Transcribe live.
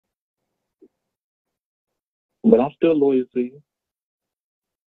But I'm still loyal to you.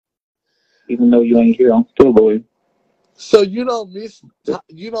 Even though you ain't here, I'm still loyal. So you don't miss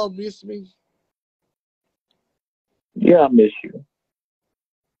me? Yeah, I miss you.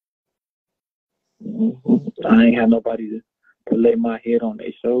 I ain't had nobody to lay my head on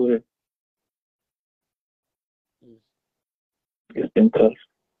their shoulder. It's been tough.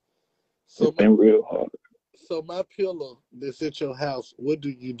 So It's been real hard. so my pillow that's at your house, what do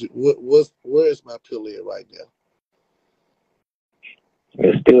you do? Where is my pillow at right now?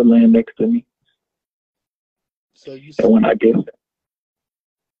 It's still laying next to me. So you And when I get it,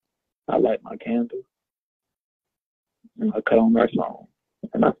 I light my candle and I cut on my song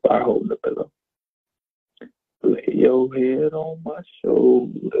and I start holding the pillow. Lay your head on my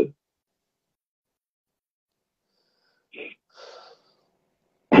shoulder.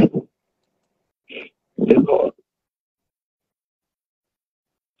 It's hard.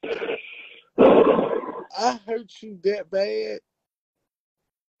 I hurt you that bad.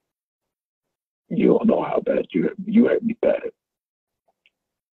 You don't know how bad you hurt me bad.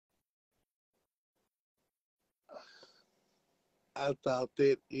 I thought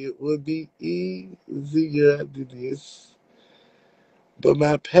that it would be easier than this, but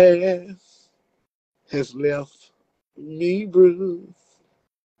my past has left me bruised.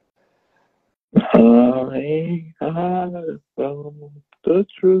 I found the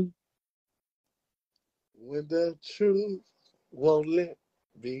truth. When the truth won't let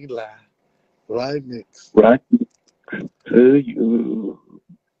me lie. Right next. Right to you.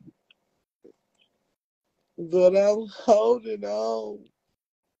 But I'm holding on.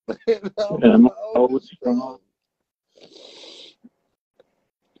 And I'm And I know holding it's strong. strong.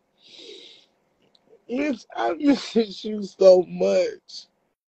 Mitch, I miss you so much.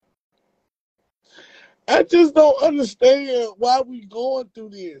 I just don't understand why we going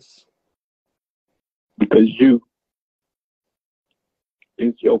through this. Because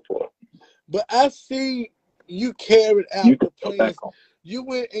it's your fault. But I see you carried You out can the go back plans. home. You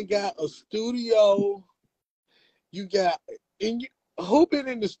went and got a studio. You got and you, who been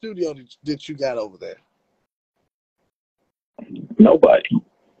in the studio that you got over there? Nobody.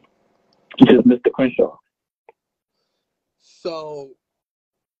 Just Mr. Crenshaw. So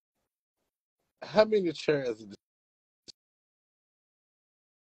how many chairs?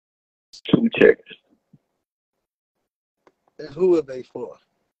 Two chairs. And who are they for?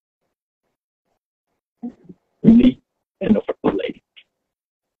 Me and the first lady.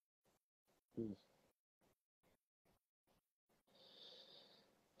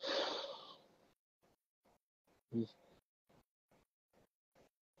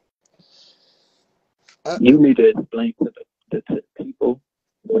 I, You need to explain to the people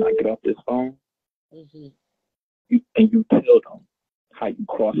when I get off this phone, mhm. and you tell them how you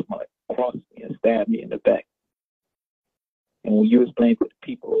cross me and stab me in the back. And when you explain to the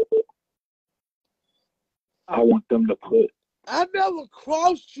people, I want them to put I never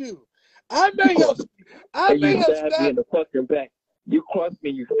crossed you. I you may have, cross I and may you have stab me in stabbed. the fucking back. You cross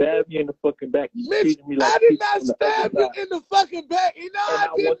me, you stab me in the fucking back. You Mitch, treated me like I did people not on the other stab you side. in the fucking back. You know And I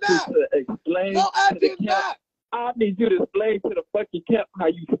I did want you not. to explain No, I to the did camp. not. I need you to explain to the fucking camp how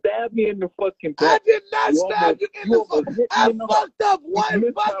you stabbed me in the fucking I back. did not stab you in You the almost hit me I in the heart. fucked up You one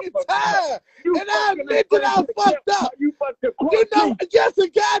missed my fucking fucking heart. time. You And I fucking admit that explain I to the camp fucked how up. you fucking You crossed know, me. yes, a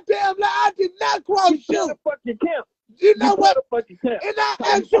goddamn lie. I did not You cross tell you. the fucking camp. You You know tell what? the fucking camp And I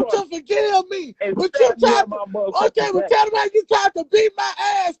how you asked you to crossed forgive me. and But you stabbed me tried in to, my okay, motherfucking well, back. tell them how you tried to beat my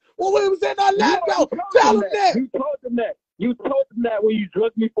ass when we was in You Orlando. already told Tell them them that. that. You told them that. You told them that when you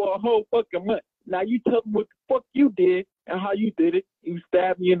drugged me for a whole fucking month. Now you tell them what the fuck you did and how you did it. You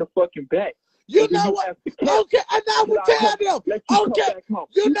stabbed me in the fucking back. You And then know you what? asked the camp, Okay, and I should will I tell come them. let you come Okay, back home?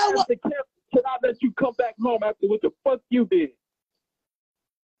 you You know asked what? the camp, should I let you come back home after what the fuck you did?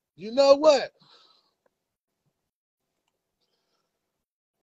 You know what?